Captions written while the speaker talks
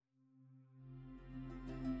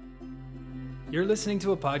You're listening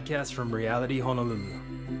to a podcast from Reality Honolulu.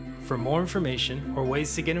 For more information or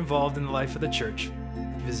ways to get involved in the life of the church,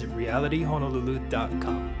 visit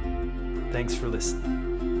realityhonolulu.com. Thanks for listening.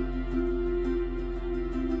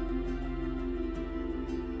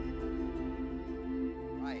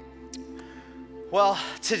 Well,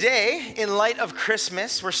 today, in light of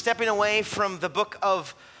Christmas, we're stepping away from the book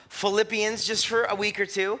of Philippians just for a week or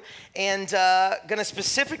two, and going to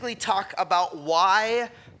specifically talk about why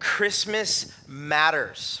Christmas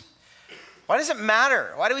matters. Why does it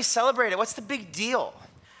matter? Why do we celebrate it? What's the big deal?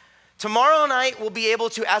 Tomorrow night, we'll be able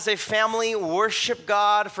to, as a family, worship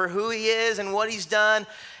God for who He is and what He's done,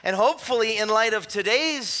 and hopefully, in light of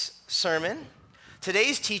today's sermon,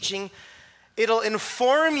 today's teaching, it'll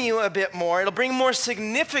inform you a bit more. It'll bring more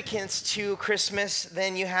significance to Christmas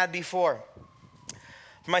than you had before.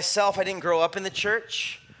 For myself, I didn't grow up in the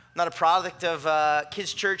church. I'm not a product of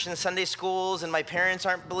kids' church and Sunday schools, and my parents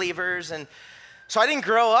aren't believers. And so I didn't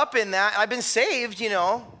grow up in that. I've been saved,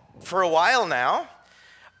 for a while now.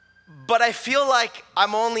 But I feel like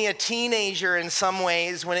I'm only a teenager in some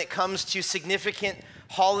ways when it comes to significant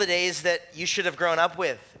holidays that you should have grown up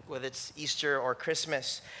with, whether it's Easter or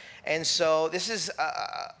Christmas. And so this is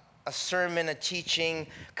a sermon, a teaching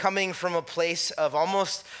coming from a place of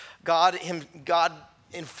almost God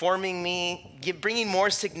informing me, bringing more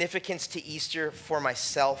significance to Easter for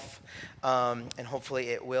myself, and hopefully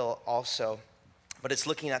it will also. But it's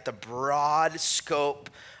looking at the broad scope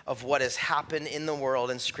of what has happened in the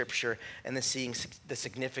world in Scripture and then seeing the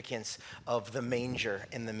significance of the manger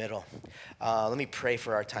in the middle. Let me pray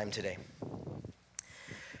for our time today.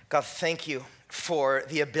 God, thank you for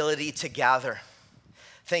the ability to gather.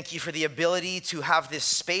 Thank you for the ability to have this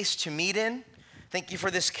space to meet in. Thank you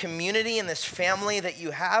for this community and this family that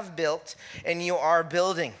you have built and you are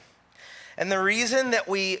building. And the reason that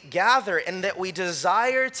we gather and that we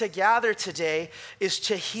desire to gather today is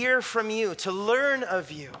to hear from you, to learn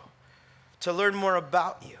of you, to learn more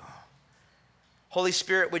about you. Holy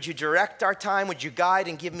Spirit, would you direct our time? Would you guide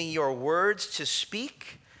and give me your words to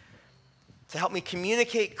speak, to help me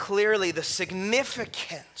communicate clearly the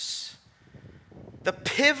significance, the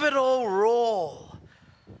pivotal role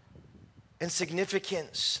and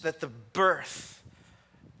significance that the birth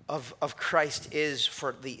of Christ is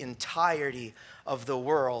for the entirety of the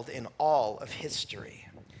world in all of history.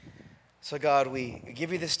 So God, we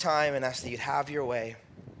give you this time and ask that you'd have your way.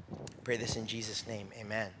 Pray this in Jesus' name,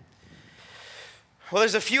 amen. Well,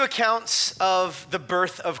 there's a few accounts of the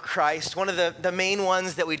birth of Christ. One of the main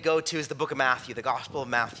ones that we'd go to is the book of Matthew, the Gospel of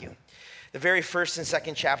Matthew. The very first and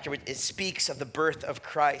second chapter, it speaks of the birth of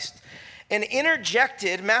Christ. And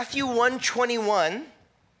interjected, Matthew 1:21,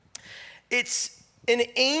 it's an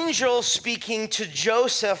angel speaking to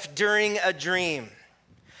Joseph during a dream.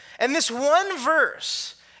 And this one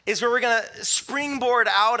verse is where we're going to springboard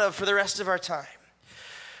out of for the rest of our time.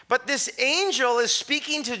 But this angel is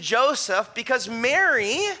speaking to Joseph because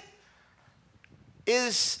Mary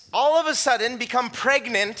is all of a sudden become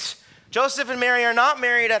pregnant. Joseph and Mary are not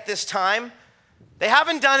married at this time. They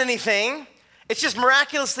haven't done anything. It's just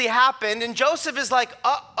miraculously happened. And Joseph is like,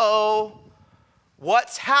 uh-oh,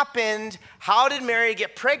 what's happened? How did Mary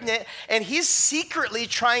get pregnant? And he's secretly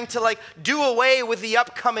trying to do away with the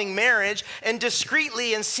upcoming marriage and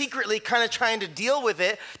discreetly and secretly kind of trying to deal with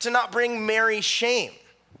it to not bring Mary shame.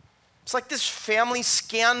 It's like this family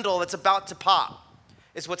scandal that's about to pop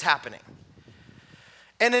is what's happening.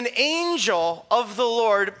 And an angel of the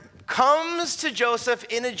Lord comes to Joseph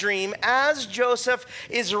in a dream as Joseph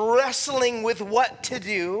is wrestling with what to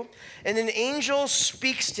do. And an angel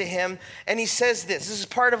speaks to him and he says this. This is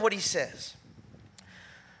part of what he says.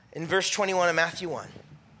 In verse 21 of Matthew 1.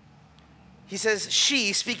 He says,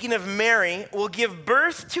 she, speaking of Mary, will give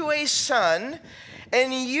birth to a son,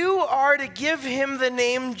 and you are to give him the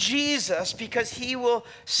name Jesus because he will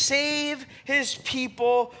save his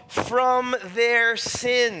people from their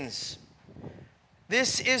sins.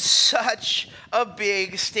 This is such a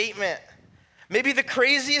big statement. Maybe the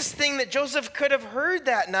craziest thing that Joseph could have heard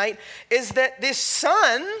that night is that this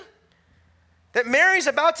son that Mary's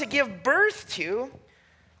about to give birth to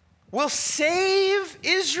will save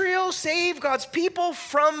Israel, save God's people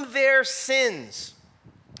from their sins.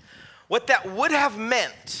 What that would have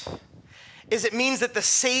meant is it means that the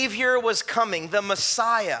Savior was coming, the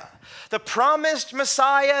Messiah, the promised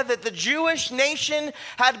Messiah that the Jewish nation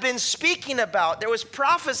had been speaking about. There was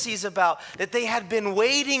prophecies about that they had been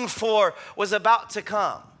waiting for was about to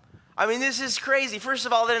come. I mean, this is crazy. First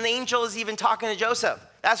of all, that an angel is even talking to Joseph.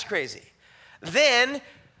 That's crazy. Then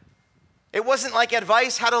it wasn't like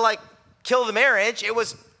advice how to kill the marriage. It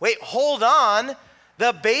was, wait, hold on.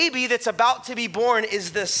 The baby that's about to be born is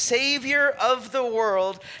the Savior of the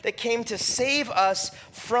world that came to save us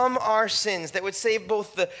from our sins, that would save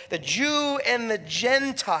both the Jew and the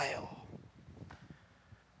Gentile.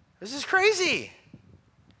 This is crazy.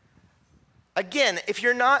 Again, if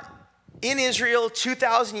you're not in Israel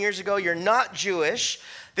 2,000 years ago, you're not Jewish,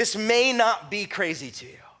 this may not be crazy to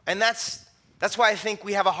you. And that's why I think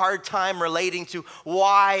we have a hard time relating to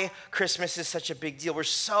why Christmas is such a big deal. We're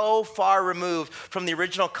so far removed from the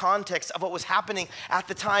original context of what was happening at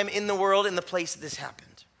the time in the world, in the place that this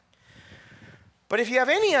happened. But if you have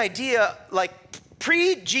any idea, like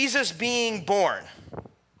pre-Jesus being born,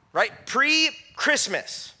 right?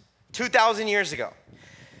 Pre-Christmas, 2,000 years ago,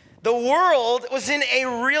 the world was in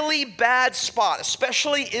a really bad spot,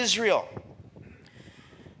 especially Israel.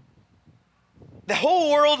 The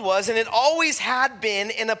whole world was, and it always had been,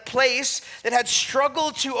 in a place that had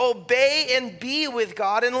struggled to obey and be with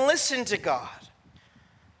God and listen to God.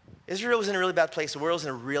 Israel was in a really bad place. The world was in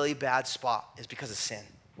a really bad spot. It's because of sin.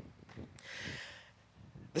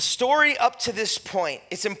 The story up to this point,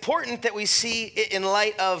 it's important that we see it in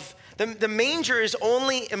light of the manger is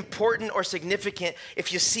only important or significant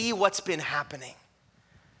if you see what's been happening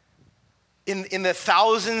in the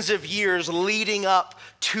thousands of years leading up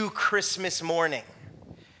to Christmas morning.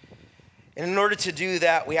 And in order to do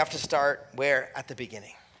that, we have to start where? At the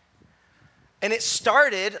beginning. And it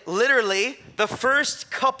started literally the first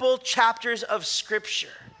couple chapters of Scripture.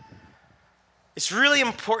 It's really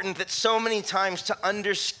important that so many times to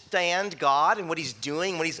understand God and what he's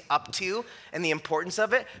doing, what he's up to, and the importance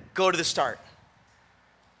of it, go to the start.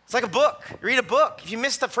 It's like a book. You read a book. If you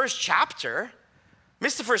miss the first chapter,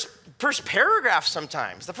 miss the first paragraph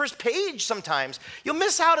sometimes, the first page sometimes, you'll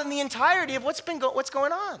miss out on the entirety of what's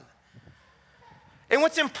going on. And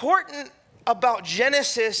what's important about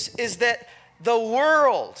Genesis is that the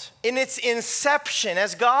world, in its inception,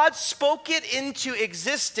 as God spoke it into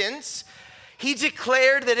existence, he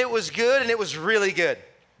declared that it was good, and it was really good.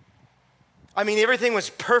 I mean, everything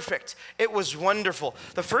was perfect. It was wonderful.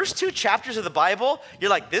 The first 2 chapters of the Bible,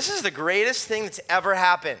 you're like, this is the greatest thing that's ever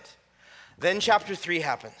happened. Then chapter 3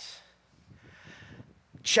 happens.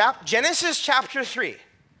 Genesis chapter 3,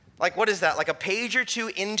 like what is that? Like a page or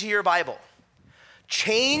 2 into your Bible.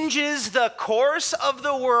 Changes the course of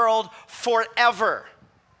the world forever.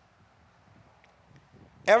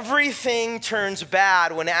 Everything turns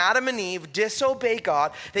bad when Adam and Eve disobey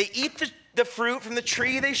God. They eat the fruit from the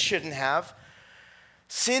tree they shouldn't have.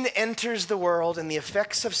 Sin enters the world, and the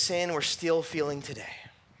effects of sin we're still feeling today.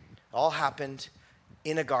 It all happened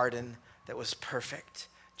in a garden that was perfect.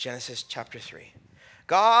 Genesis chapter 3.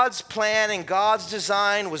 God's plan and God's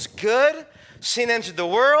design was good. Sin entered the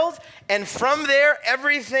world, and from there,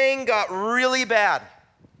 everything got really bad.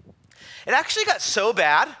 It actually got so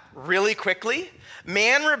bad really quickly.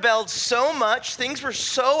 Man rebelled so much, things were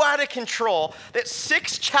so out of control that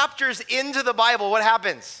 6 chapters into the Bible, what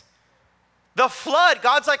happens? The flood.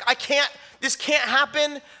 God's like, this can't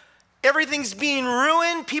happen. Everything's being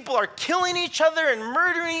ruined. People are killing each other and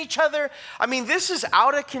murdering each other. I mean, this is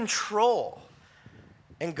out of control.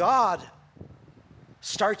 And God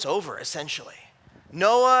starts over, essentially.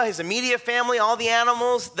 Noah, his immediate family, all the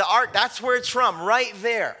animals, the ark, that's where it's from, right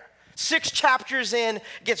there. 6 chapters in, it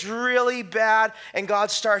gets really bad, and God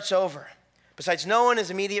starts over. Besides Noah and his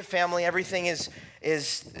immediate family, everything is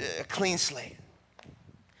a clean slate.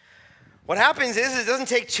 What happens is it doesn't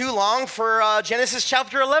take too long for Genesis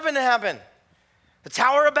chapter 11 to happen. The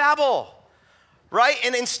Tower of Babel, right?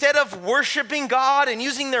 And instead of worshiping God and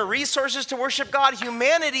using their resources to worship God,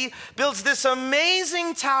 humanity builds this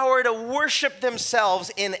amazing tower to worship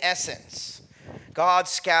themselves in essence. God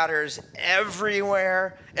scatters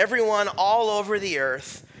everywhere, everyone all over the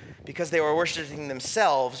earth, because they were worshiping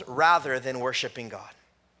themselves rather than worshiping God.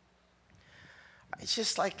 It's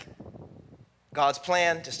just like God's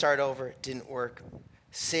plan to start over didn't work.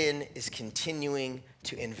 Sin is continuing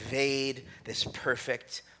to invade this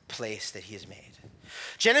perfect place that he has made.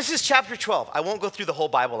 Genesis chapter 12. I won't go through the whole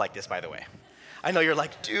Bible like this, by the way. I know you're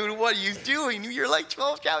like, dude, what are you doing? You're like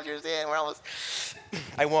 12 chapters in. We're almost...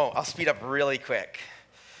 I won't. I'll speed up really quick.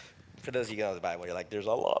 For those of you who know the Bible, you're like, there's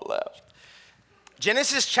a lot left.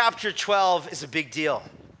 Genesis chapter 12 is a big deal.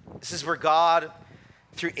 This is where God,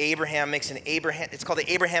 through Abraham, it's called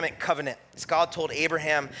the Abrahamic covenant. It's God told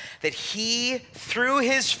Abraham that he, through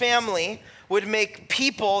his family, would make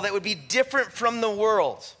people that would be different from the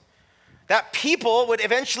world. That people would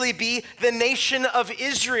eventually be the nation of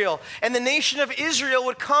Israel. And the nation of Israel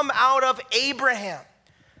would come out of Abraham.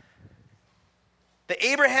 The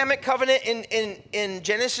Abrahamic covenant in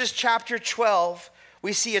Genesis chapter 12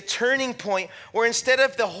 we see a turning point where instead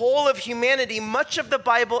of the whole of humanity, much of the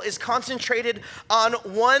Bible is concentrated on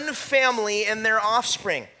one family and their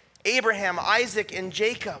offspring, Abraham, Isaac, and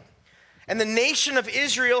Jacob. And the nation of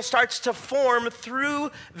Israel starts to form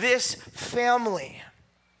through this family.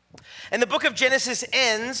 And the book of Genesis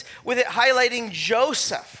ends with it highlighting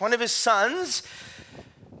Joseph, one of his sons,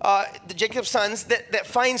 Jacob's sons, that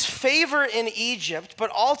finds favor in Egypt,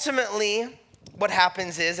 but ultimately what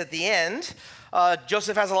happens is at the end,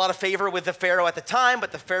 Joseph has a lot of favor with the Pharaoh at the time,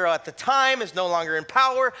 but the Pharaoh at the time is no longer in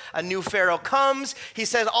power. A new Pharaoh comes. He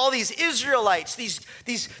says all these Israelites,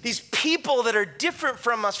 these people that are different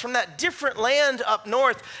from us, from that different land up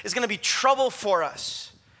north, is going to be trouble for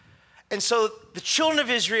us. And so the children of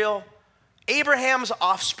Israel, Abraham's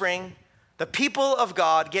offspring, the people of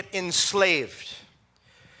God, get enslaved.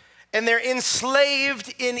 And they're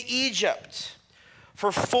enslaved in Egypt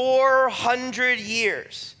for 400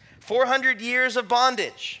 years. 400 years of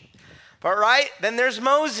bondage. But then there's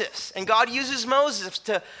Moses, and God uses Moses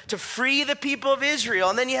to free the people of Israel.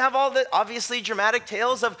 And then you have all the obviously dramatic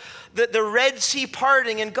tales of the Red Sea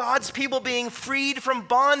parting and God's people being freed from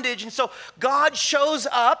bondage. And so God shows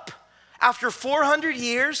up after 400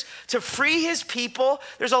 years to free his people.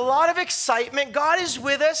 There's a lot of excitement. God is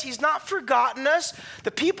with us. He's not forgotten us.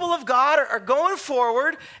 The people of God are going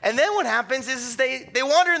forward. And then what happens is they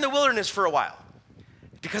wander in the wilderness for a while.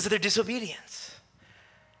 Because of their disobedience.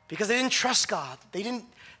 Because they didn't trust God. They didn't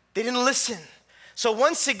listen. So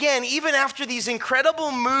once again, even after these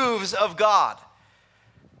incredible moves of God,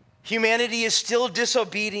 humanity is still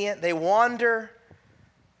disobedient. They wander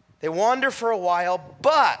for a while.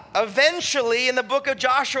 But eventually in the book of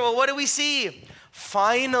Joshua, what do we see?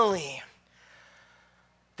 Finally,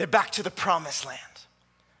 they're back to the promised land.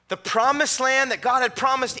 The promised land that God had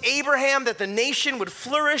promised Abraham that the nation would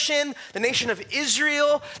flourish in, the nation of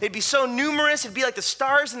Israel. They'd be so numerous, it'd be like the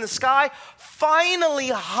stars in the sky. Finally,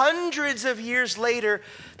 hundreds of years later,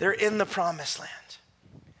 they're in the promised land.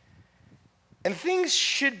 And things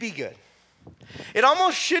should be good. It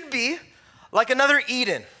almost should be like another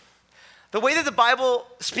Eden. The way that the Bible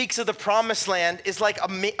speaks of the promised land is like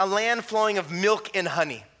a land flowing of milk and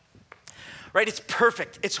honey. Right? It's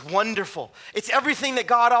perfect. It's wonderful. It's everything that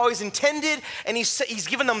God always intended, and he's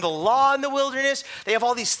given them the law in the wilderness. They have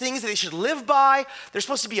all these things that they should live by. They're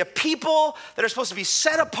supposed to be a people that are supposed to be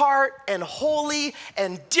set apart and holy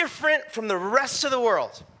and different from the rest of the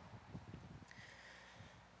world.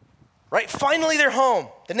 Right? Finally, they're home.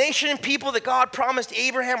 The nation and people that God promised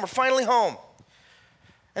Abraham were finally home.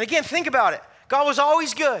 And again, think about it. God was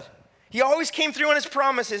always good. He always came through on his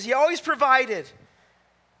promises. He always provided.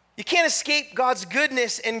 You can't escape God's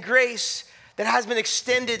goodness and grace that has been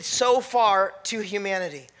extended so far to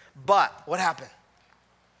humanity. But what happened?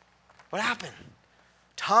 What happened?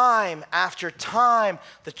 Time after time,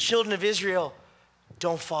 the children of Israel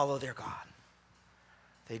don't follow their God.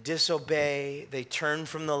 They disobey, they turn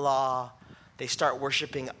from the law, they start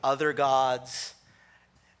worshiping other gods.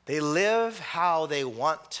 They live how they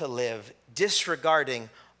want to live, disregarding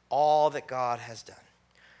all that God has done.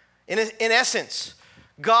 In essence,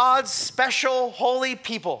 God's special holy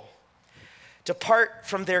people depart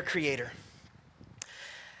from their Creator.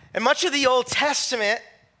 And much of the Old Testament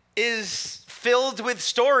is filled with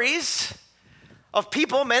stories of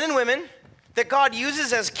people, men and women, that God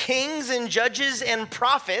uses as kings and judges and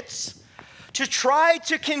prophets to try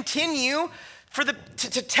to continue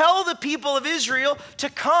to tell the people of Israel to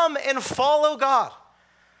come and follow God.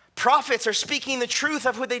 Prophets are speaking the truth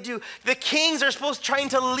of what they do. The kings are trying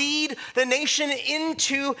to lead the nation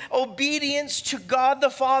into obedience to God the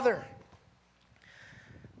Father.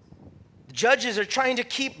 The judges are trying to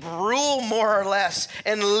keep rule more or less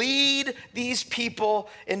and lead these people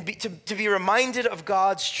to be reminded of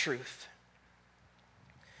God's truth.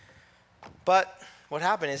 But what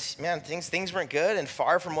happened is, things weren't good and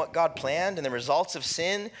far from what God planned, and the results of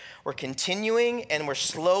sin were continuing and were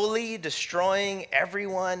slowly destroying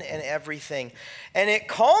everyone and everything. And it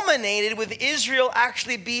culminated with Israel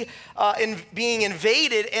actually being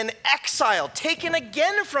invaded and exiled, taken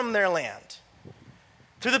again from their land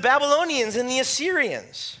through the Babylonians and the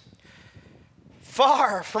Assyrians.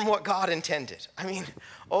 Far from what God intended.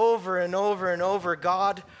 Over and over and over,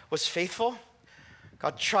 God was faithful.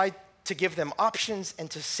 God tried to give them options and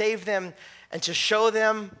to save them and to show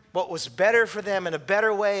them what was better for them in a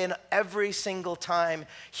better way. And every single time,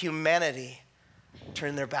 humanity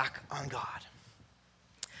turned their back on God.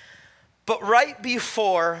 But right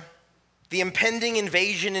before the impending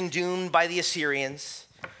invasion and doom by the Assyrians,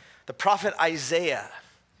 the prophet Isaiah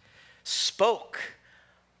spoke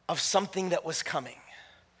of something that was coming.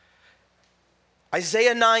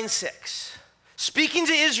 Isaiah 9:6 speaking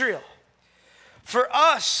to Israel, for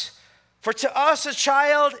to us a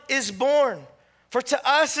child is born. For to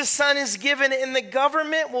us a son is given, and the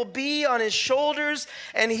government will be on his shoulders,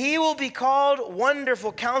 and he will be called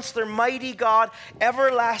Wonderful Counselor, Mighty God,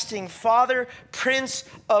 Everlasting Father, Prince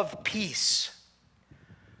of Peace.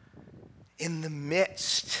 In the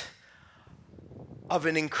midst of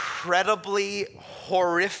an incredibly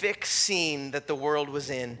horrific scene that the world was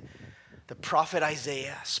in, the prophet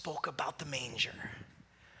Isaiah spoke about the manger.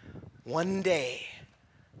 One day,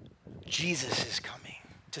 Jesus is coming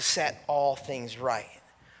to set all things right.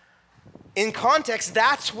 In context,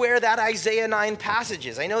 that's where that Isaiah 9 passage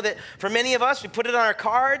is. I know that for many of us, we put it on our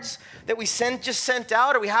cards that we just sent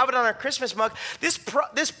out, or we have it on our Christmas mug.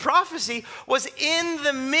 This prophecy was in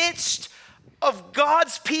the midst of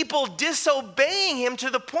God's people disobeying him to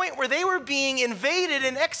the point where they were being invaded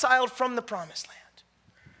and exiled from the promised land.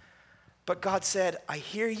 But God said, I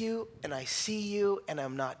hear you and I see you and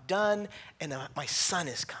I'm not done and my son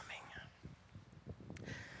is coming.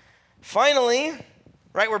 Finally,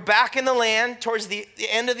 right, we're back in the land towards the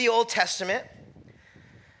end of the Old Testament.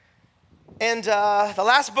 And the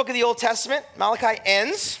last book of the Old Testament, Malachi,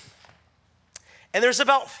 ends. And there's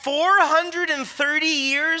about 430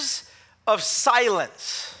 years of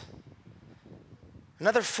silence.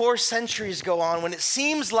 Another 4 centuries go on when it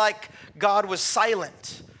seems like God was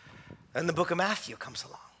silent. Then the book of Matthew comes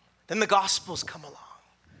along. Then the Gospels come along.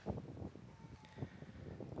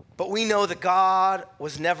 But we know that God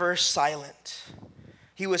was never silent.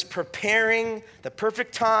 He was preparing the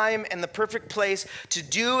perfect time and the perfect place to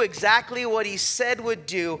do exactly what he said would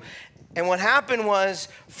do. And what happened was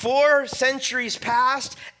 4 centuries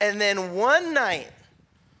passed, and then one night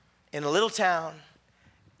in a little town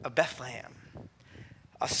of Bethlehem,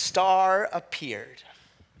 a star appeared.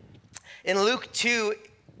 In Luke 2,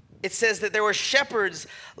 it says that there were shepherds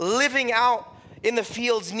living out in the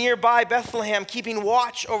fields nearby Bethlehem, keeping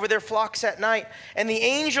watch over their flocks at night. And the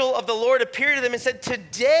angel of the Lord appeared to them and said,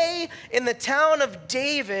 today in the town of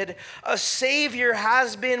David, a Savior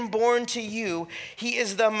has been born to you. He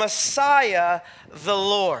is the Messiah, the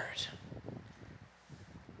Lord.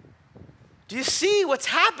 Do you see what's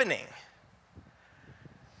happening?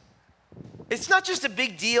 It's not just a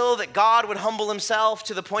big deal that God would humble himself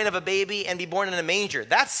to the point of a baby and be born in a manger.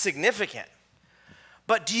 That's significant.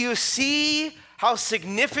 But do you see how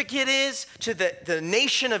significant it is to the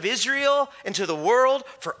nation of Israel and to the world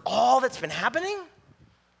for all that's been happening?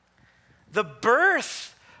 The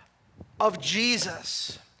birth of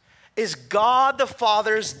Jesus is God the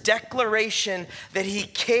Father's declaration that he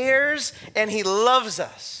cares and he loves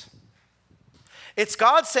us. It's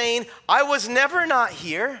God saying, I was never not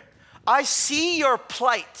here. I see your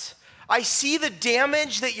plight. I see the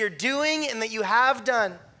damage that you're doing and that you have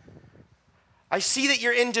done. I see that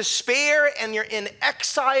you're in despair and you're in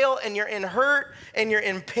exile and you're in hurt and you're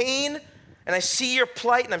in pain. And I see your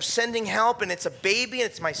plight and I'm sending help, and it's a baby and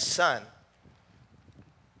it's my son.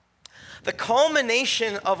 The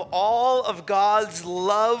culmination of all of God's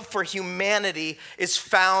love for humanity is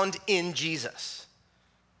found in Jesus.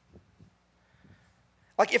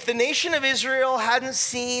 Like if the nation of Israel hadn't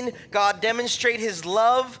seen God demonstrate his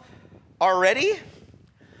love already,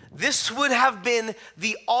 this would have been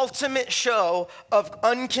the ultimate show of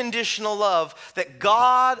unconditional love, that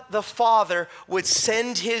God the Father would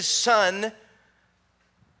send his Son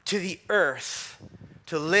to the earth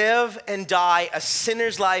to live and die a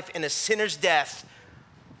sinner's life and a sinner's death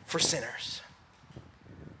for sinners.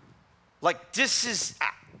 Like this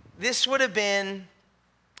would have been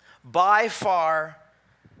by far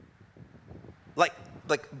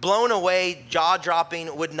like blown away,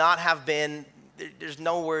 jaw-dropping, would not have been. There's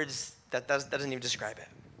no words that doesn't even describe it.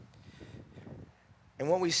 And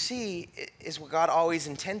what we see is what God always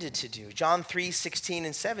intended to do. John 3:16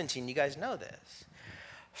 and 17, you guys know this.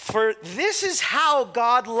 For this is how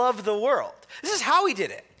God loved the world. This is how he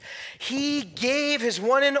did it. He gave his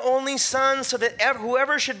one and only Son so that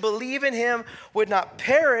whoever should believe in him would not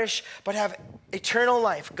perish, but have eternal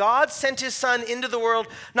life. God sent his Son into the world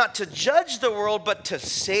not to judge the world, but to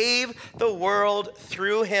save the world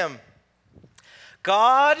through him.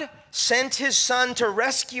 God sent his Son to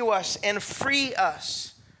rescue us and free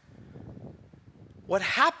us. What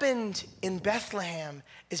happened in Bethlehem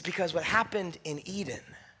is because what happened in Eden.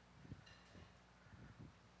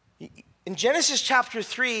 In Genesis chapter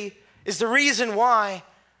 3 is the reason why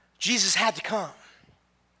Jesus had to come.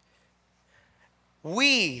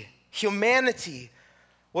 We, humanity,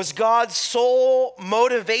 was God's sole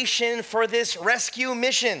motivation for this rescue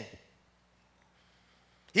mission.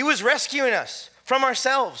 He was rescuing us from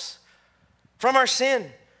ourselves, from our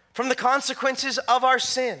sin, from the consequences of our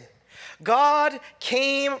sin. God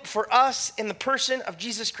came for us in the person of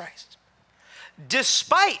Jesus Christ.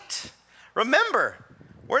 Despite, remember,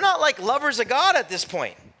 we're not like lovers of God at this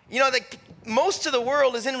point. Like most of the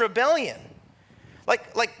world is in rebellion.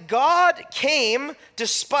 Like God came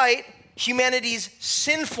despite humanity's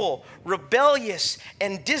sinful, rebellious,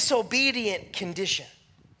 and disobedient condition.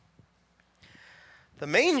 The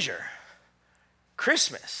manger,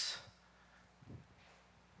 Christmas,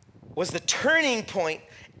 was the turning point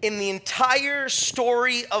in the entire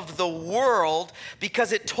story of the world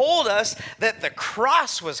because it told us that the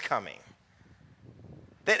cross was coming,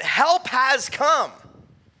 that help has come,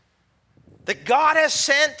 that God has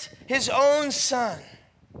sent his own son.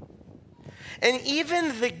 And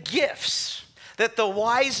even the gifts that the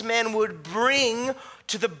wise men would bring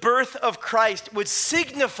to the birth of Christ would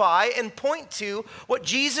signify and point to what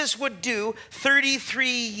Jesus would do 33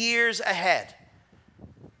 years ahead.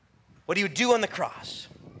 What he would do on the cross.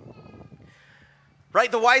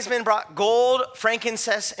 Right? The wise men brought gold,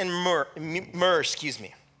 frankincense, and myrrh.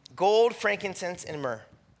 Gold, frankincense, and myrrh.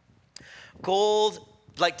 Gold,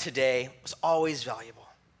 like today, was always valuable.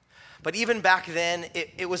 But even back then,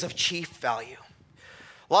 it was of chief value.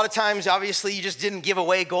 A lot of times, obviously, you just didn't give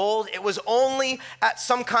away gold. It was only at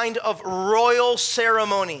some kind of royal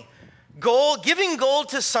ceremony. Giving gold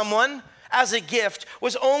to someone as a gift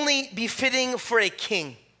was only befitting for a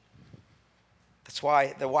king. That's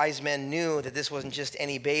why the wise men knew that this wasn't just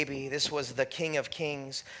any baby. This was the King of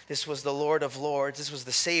Kings. This was the Lord of Lords. This was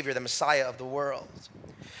the Savior, the Messiah of the world.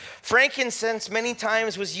 Frankincense many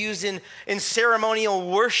times was used in ceremonial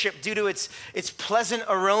worship due to its pleasant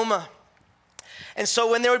aroma. And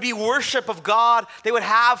so when there would be worship of God, they would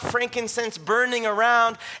have frankincense burning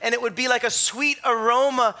around, and it would be like a sweet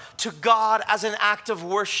aroma to God as an act of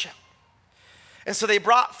worship. And so they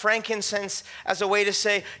brought frankincense as a way to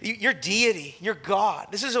say, you're deity, you're God.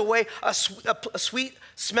 This is a sweet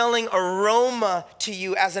smelling aroma to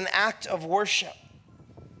you as an act of worship.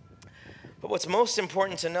 But what's most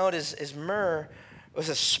important to note is myrrh was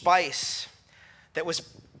a spice that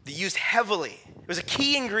was used heavily. It was a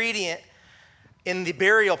key ingredient in the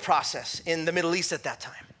burial process in the Middle East at that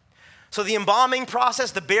time. So the embalming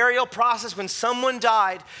process, the burial process, when someone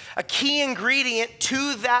died, a key ingredient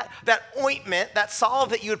to that ointment, that salve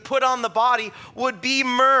that you would put on the body would be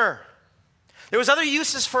myrrh. There was other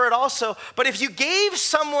uses for it also, but if you gave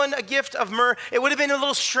someone a gift of myrrh, it would have been a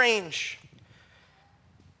little strange.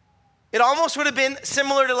 It almost would have been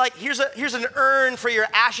similar to like, here's an urn for your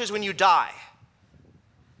ashes when you die.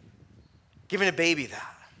 Giving a baby that.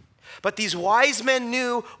 But these wise men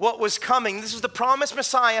knew what was coming. This was the promised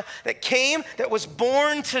Messiah that came, that was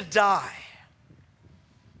born to die.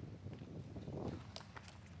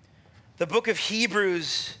 The book of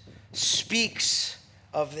Hebrews speaks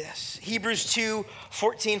of this. Hebrews 2,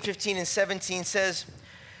 14, 15, and 17 says,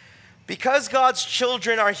 because God's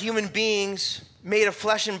children are human beings made of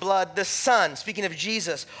flesh and blood, the Son, speaking of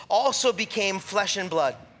Jesus, also became flesh and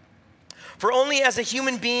blood. For only as a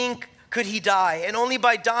human being could he die, and only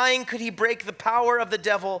by dying could he break the power of the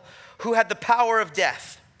devil who had the power of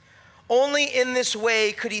death. Only in this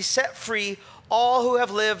way could he set free all who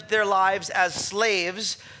have lived their lives as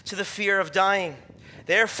slaves to the fear of dying.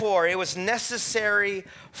 Therefore, it was necessary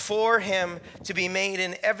for him to be made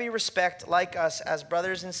in every respect like us as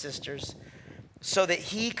brothers and sisters, so that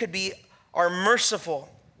he could be our merciful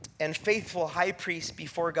and faithful high priest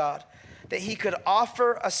before God, that he could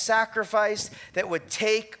offer a sacrifice that would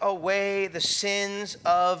take away the sins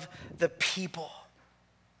of the people.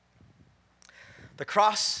 The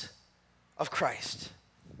cross of Christ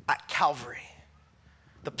at Calvary,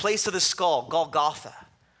 the place of the skull, Golgotha.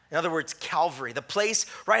 In other words, Calvary, the place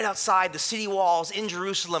right outside the city walls in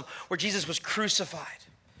Jerusalem where Jesus was crucified.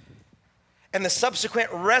 And the subsequent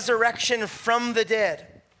resurrection from the dead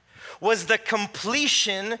was the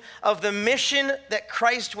completion of the mission that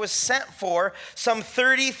Christ was sent for some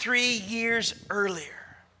 33 years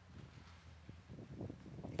earlier.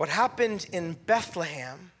 What happened in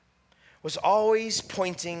Bethlehem was always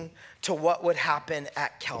pointing to what would happen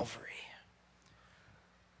at Calvary.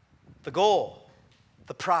 The goal,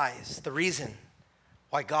 the prize, the reason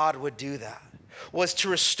why God would do that was to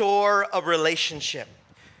restore a relationship.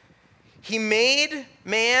 He made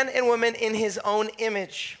man and woman in his own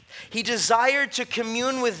image. He desired to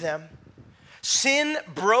commune with them. Sin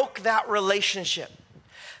broke that relationship.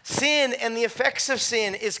 Sin and the effects of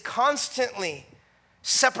sin is constantly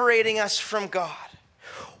separating us from God.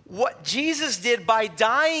 What Jesus did by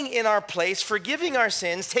dying in our place, forgiving our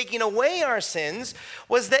sins, taking away our sins,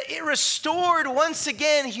 was that it restored once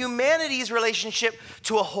again humanity's relationship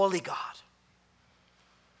to a holy God.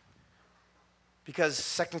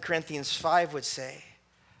 Because 2 Corinthians 5 would say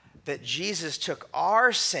that Jesus took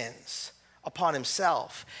our sins upon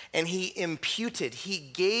himself and he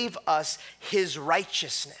gave us his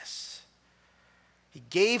righteousness. He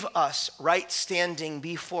gave us right standing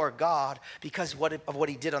before God because of what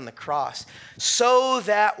he did on the cross, so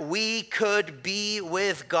that we could be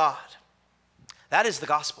with God. That is the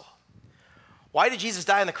gospel. Why did Jesus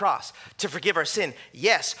die on the cross? To forgive our sin.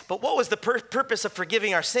 Yes, but what was the purpose of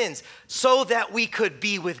forgiving our sins? So that we could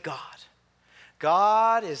be with God.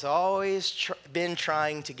 God has always been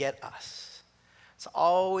trying to get us. It's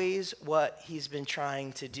always what he's been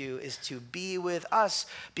trying to do, is to be with us,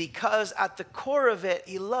 because at the core of it,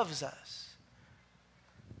 he loves us.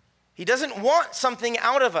 He doesn't want something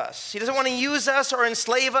out of us. He doesn't want to use us or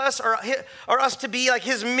enslave us or us to be like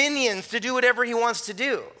his minions, to do whatever he wants to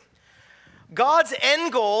do. God's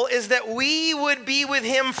end goal is that we would be with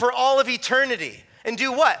him for all of eternity. And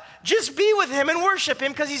do what? Just be with him and worship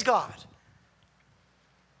him because he's God.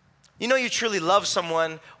 You know you truly love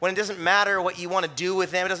someone when it doesn't matter what you want to do with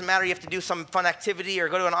them. It doesn't matter you have to do some fun activity or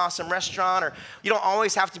go to an awesome restaurant, or you don't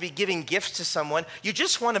always have to be giving gifts to someone. You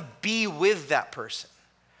just want to be with that person.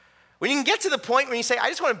 When you can get to the point where you say, I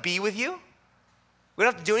just want to be with you. We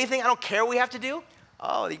don't have to do anything. I don't care what we have to do.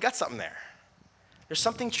 Oh, you got something there. There's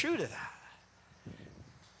something true to that.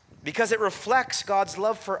 Because it reflects God's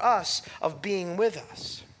love for us of being with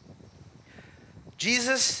us.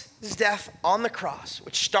 Jesus' death on the cross,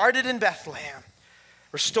 which started in Bethlehem,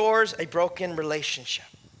 restores a broken relationship.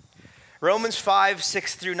 Romans 5,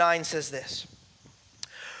 6 through 9 says this.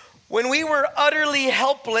 When we were utterly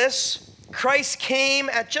helpless, Christ came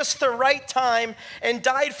at just the right time and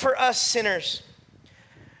died for us sinners.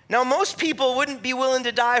 Now, most people wouldn't be willing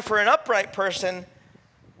to die for an upright person,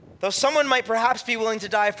 though someone might perhaps be willing to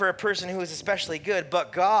die for a person who is especially good.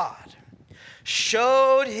 But God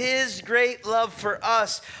showed his great love for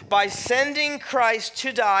us by sending Christ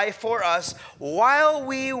to die for us while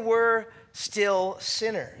we were still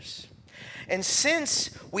sinners. And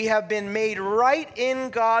since we have been made right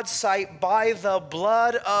in God's sight by the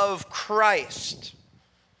blood of Christ,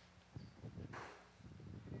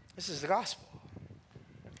 this is the gospel.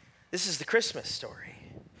 This is the Christmas story.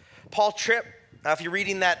 Paul Tripp, if you're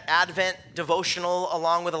reading that Advent devotional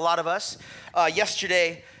along with a lot of us,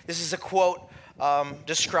 yesterday, this is a quote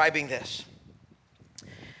describing this.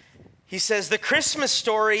 He says, the Christmas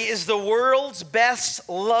story is the world's best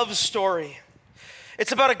love story.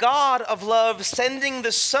 It's about a God of love sending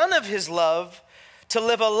the Son of his love to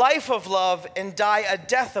live a life of love and die a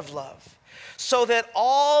death of love, so that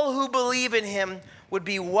all who believe in him would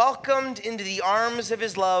be welcomed into the arms of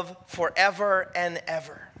his love forever and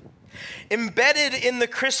ever. Embedded in the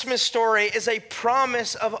Christmas story is a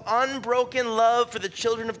promise of unbroken love for the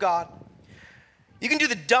children of God. You can do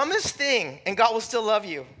the dumbest thing and God will still love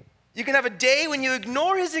you. You can have a day when you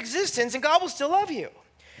ignore his existence and God will still love you.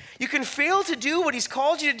 You can fail to do what he's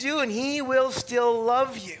called you to do and he will still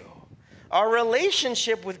love you. Our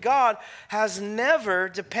relationship with God has never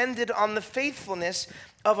depended on the faithfulness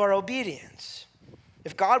of our obedience.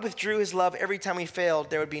 If God withdrew his love every time we failed,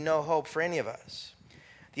 there would be no hope for any of us.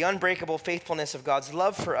 The unbreakable faithfulness of God's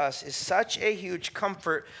love for us is such a huge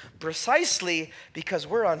comfort precisely because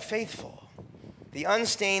we're unfaithful. The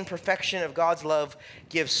unstained perfection of God's love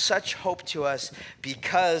gives such hope to us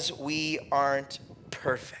because we aren't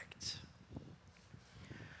perfect.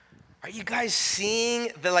 Are you guys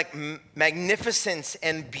seeing the magnificence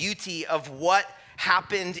and beauty of what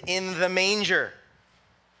happened in the manger?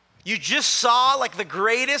 You just saw the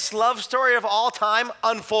greatest love story of all time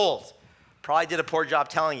unfold. Probably did a poor job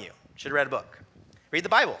telling you. Should have read a book. Read the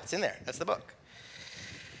Bible. It's in there. That's the book.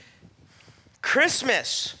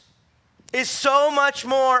 Christmas is so much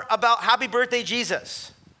more about happy birthday,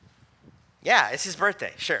 Jesus. Yeah, it's his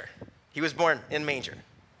birthday, sure. He was born in a manger.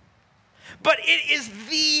 But it is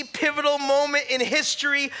the pivotal moment in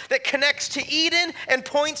history that connects to Eden and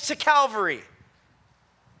points to Calvary.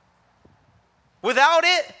 Without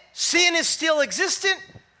it, sin is still existent.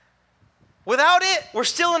 Without it, we're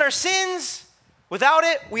still in our sins. Without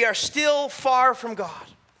it, we are still far from God.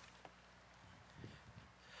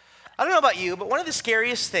 I don't know about you, but one of the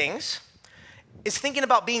scariest things is thinking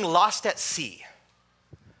about being lost at sea.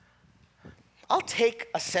 I'll take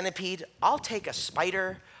a centipede, I'll take a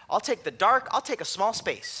spider, I'll take the dark, I'll take a small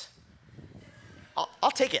space. I'll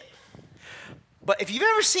take it. But if you've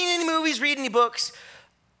ever seen any movies, read any books,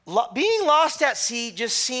 being lost at sea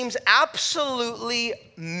just seems absolutely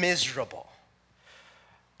miserable.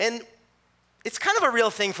 And it's kind of a real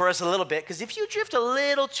thing for us a little bit, because if you drift a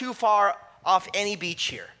little too far off any beach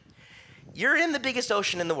here, you're in the biggest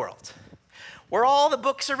ocean in the world. where all the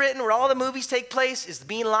books are written, where all the movies take place, is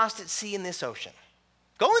being lost at sea in this ocean.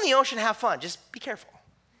 Go in the ocean, have fun. Just be careful.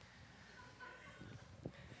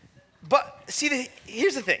 But see,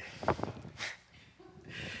 here's the thing.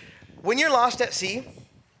 When you're lost at sea,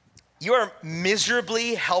 you are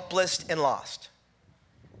miserably helpless and lost.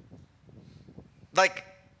 Like,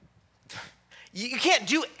 you can't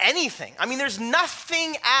do anything. I mean, there's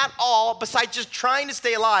nothing at all besides just trying to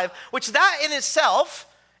stay alive, which that in itself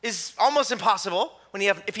is almost impossible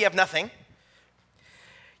if you have nothing.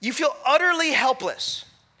 You feel utterly helpless.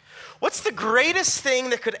 What's the greatest thing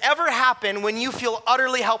that could ever happen when you feel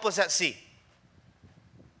utterly helpless at sea?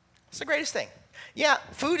 What's the greatest thing? Yeah,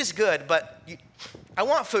 food is good, but I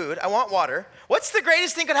want food, I want water. What's the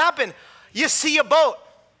greatest thing that could happen? You see a boat.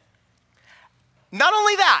 Not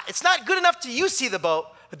only that, it's not good enough to you see the boat,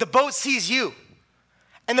 but the boat sees you,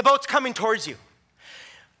 and the boat's coming towards you.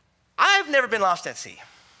 I've never been lost at sea,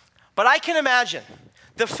 but I can imagine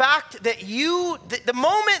the fact that the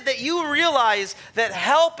moment that you realize that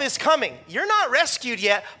help is coming, you're not rescued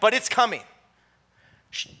yet, but it's coming.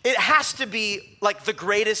 It has to be like the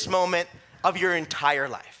greatest moment of your entire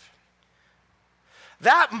life.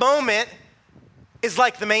 That moment is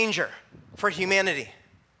like the manger for humanity.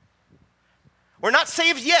 We're not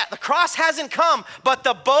saved yet. The cross hasn't come, but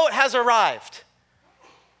the boat has arrived.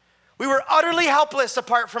 We were utterly helpless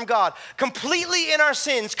apart from God, completely in our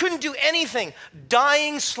sins, couldn't do anything,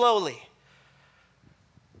 dying slowly.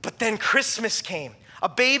 But then Christmas came, a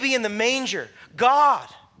baby in the manger, God.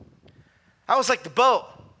 I was like the boat.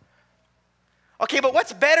 Okay, but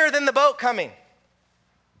what's better than the boat coming?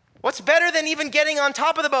 What's better than even getting on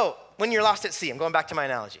top of the boat when you're lost at sea? I'm going back to my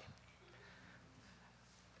analogy.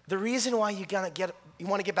 The reason why you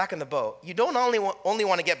want to get back on the boat, you don't only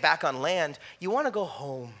want to get back on land, you want to go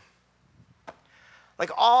home. Like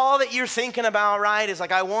all that you're thinking about, right, is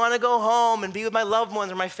like, I want to go home and be with my loved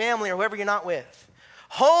ones or my family or whoever you're not with.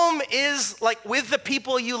 Home is like with the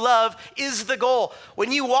people you love is the goal.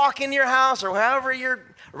 When you walk into your house or however your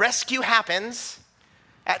rescue happens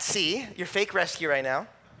at sea, your fake rescue right now,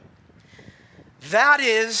 that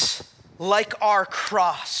is like our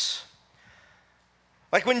cross.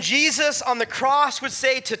 Like when Jesus on the cross would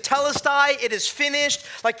say to Telestai, it is finished,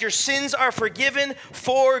 like your sins are forgiven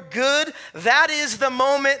for good, that is the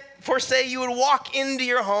moment for, say, you would walk into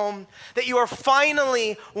your home, that you are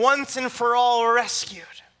finally, once and for all, rescued.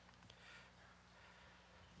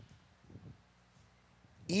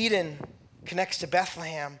 Eden connects to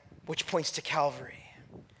Bethlehem, which points to Calvary.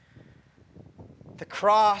 The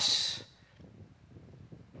cross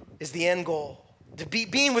is the end goal.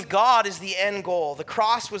 Being with God is the end goal. The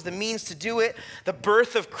cross was the means to do it. The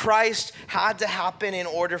birth of Christ had to happen in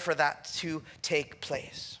order for that to take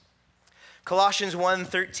place. Colossians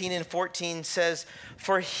 1:13 and 14 says,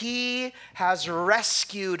 "For he has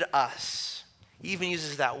rescued us." He even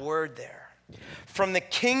uses that word there. "From the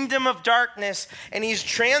kingdom of darkness, and he's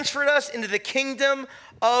transferred us into the kingdom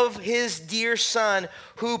of his dear Son,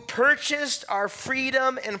 who purchased our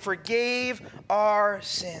freedom and forgave our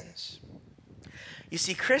sins." You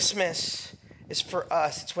see, Christmas is for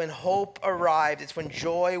us. It's when hope arrived. It's when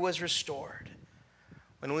joy was restored.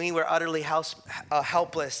 When we were utterly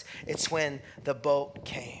helpless, it's when the boat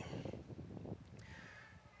came.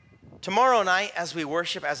 Tomorrow night, as we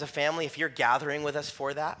worship as a family, if you're gathering with us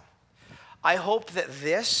for that, I hope that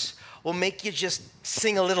this will make you just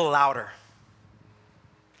sing a little louder.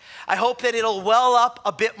 I hope that it'll well up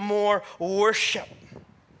a bit more worship.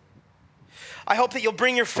 I hope that you'll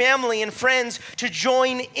bring your family and friends to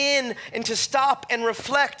join in and to stop and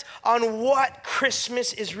reflect on what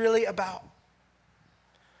Christmas is really about.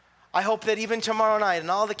 I hope that even tomorrow night, and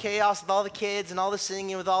all the chaos with all the kids and all the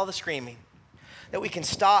singing with all the screaming, that we can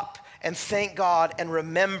stop and thank God and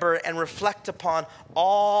remember and reflect upon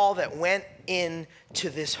all that went into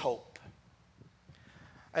this hope.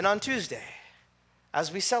 And on Tuesday,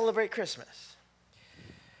 as we celebrate Christmas,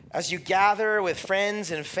 as you gather with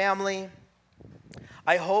friends and family,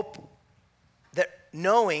 I hope that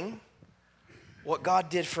knowing what God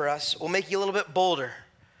did for us will make you a little bit bolder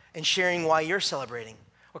in sharing why you're celebrating,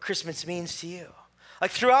 what Christmas means to you. Like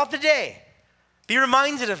throughout the day, be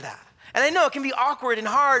reminded of that. And I know it can be awkward and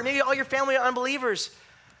hard. Maybe all your family are unbelievers.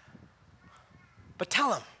 But tell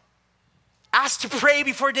them. Ask to pray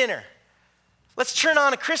before dinner. Let's turn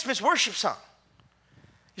on a Christmas worship song.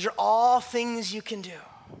 These are all things you can do.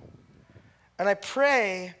 And I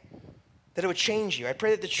pray that it would change you. I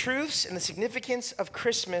pray that the truths and the significance of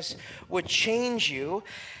Christmas would change you.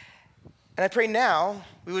 And I pray now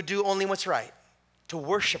we would do only what's right, to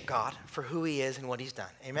worship God for who he is and what he's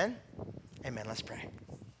done. Amen? Amen. Let's pray.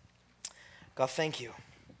 God, thank you.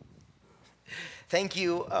 Thank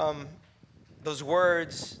you. Those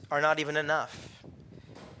words are not even enough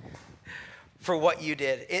for what you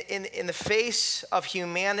did. In the face of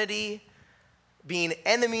humanity being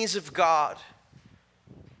enemies of God,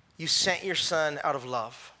 you sent your son out of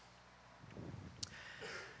love.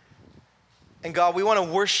 And God, we want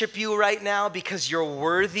to worship you right now because you're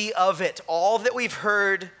worthy of it. All that we've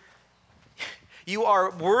heard, you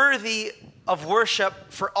are worthy of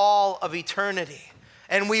worship for all of eternity.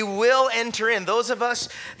 And we will enter in. Those of us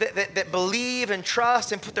that believe and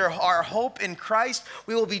trust and put our hope in Christ,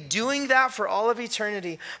 we will be doing that for all of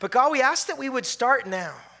eternity. But God, we ask that we would start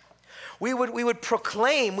now. We would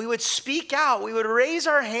proclaim, we would speak out, we would raise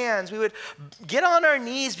our hands, we would get on our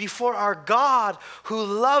knees before our God who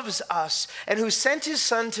loves us and who sent his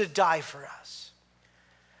son to die for us.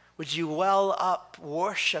 Would you well up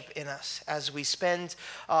worship in us as we spend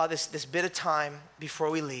this bit of time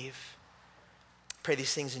before we leave? Pray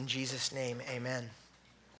these things in Jesus' name, amen.